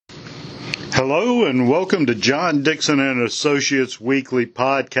Hello and welcome to John Dixon and Associates Weekly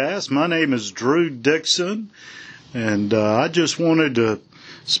Podcast. My name is Drew Dixon, and I just wanted to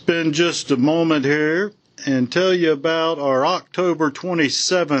spend just a moment here and tell you about our October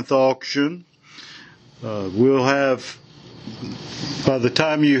 27th auction. We'll have, by the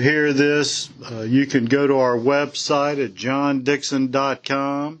time you hear this, you can go to our website at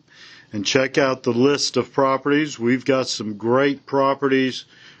johndixon.com and check out the list of properties. We've got some great properties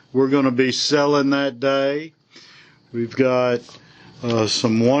we're going to be selling that day. We've got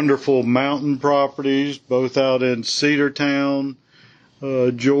some wonderful mountain properties, both out in Cedartown,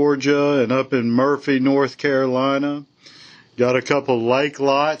 Georgia, and up in Murphy, North Carolina. Got a couple lake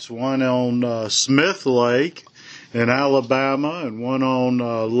lots, one on Smith Lake in Alabama and one on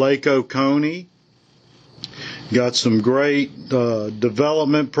Lake Oconee. Got some great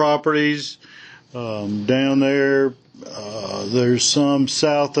development properties down there. There's some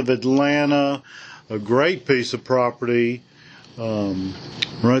south of Atlanta, a great piece of property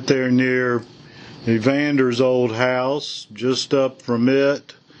right there near Evander's old house, just up from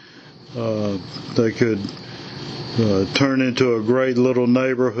it. They could turn into a great little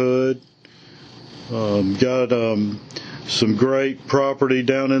neighborhood. Got some great property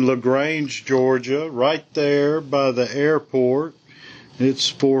down in LaGrange, Georgia, right there by the airport.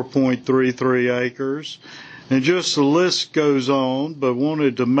 It's 4.33 acres. And just the list goes on, but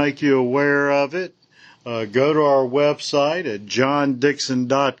wanted to make you aware of it. Go to our website at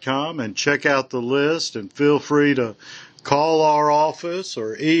johndixon.com and check out the list, and feel free to call our office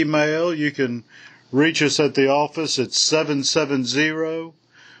or email. You can reach us at the office at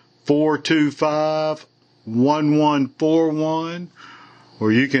 770-425-1141,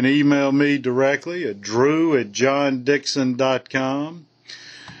 or you can email me directly at drew@johndixon.com.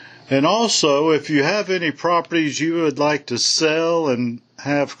 And also, if you have any properties you would like to sell and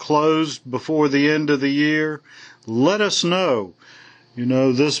have closed before the end of the year, let us know. You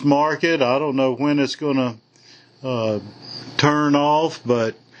know, this market, I don't know when it's going to turn off,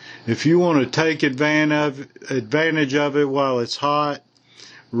 but if you want to take advantage of it while it's hot,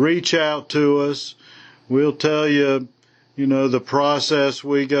 reach out to us. We'll tell you, the process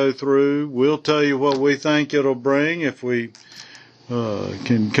we go through. We'll tell you what we think it'll bring if we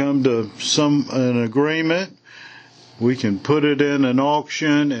can come to an agreement. We can put it in an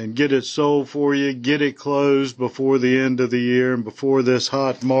auction and get it sold for you, get it closed before the end of the year and before this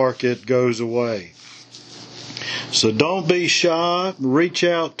hot market goes away. So don't be shy. Reach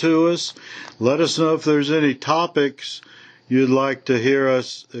out to us. Let us know if there's any topics you'd like to hear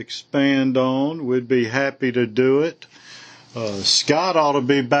us expand on. We'd be happy to do it. Scott ought to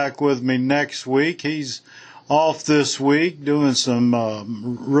be back with me next week. He's off this week doing some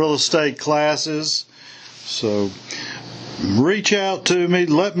real estate classes. So reach out to me.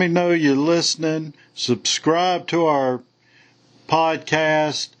 Let me know you're listening. Subscribe to our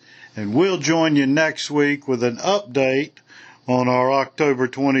podcast, and we'll join you next week with an update on our October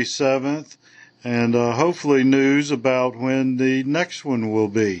 27th and hopefully news about when the next one will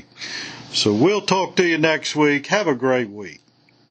be. So we'll talk to you next week. Have a great week.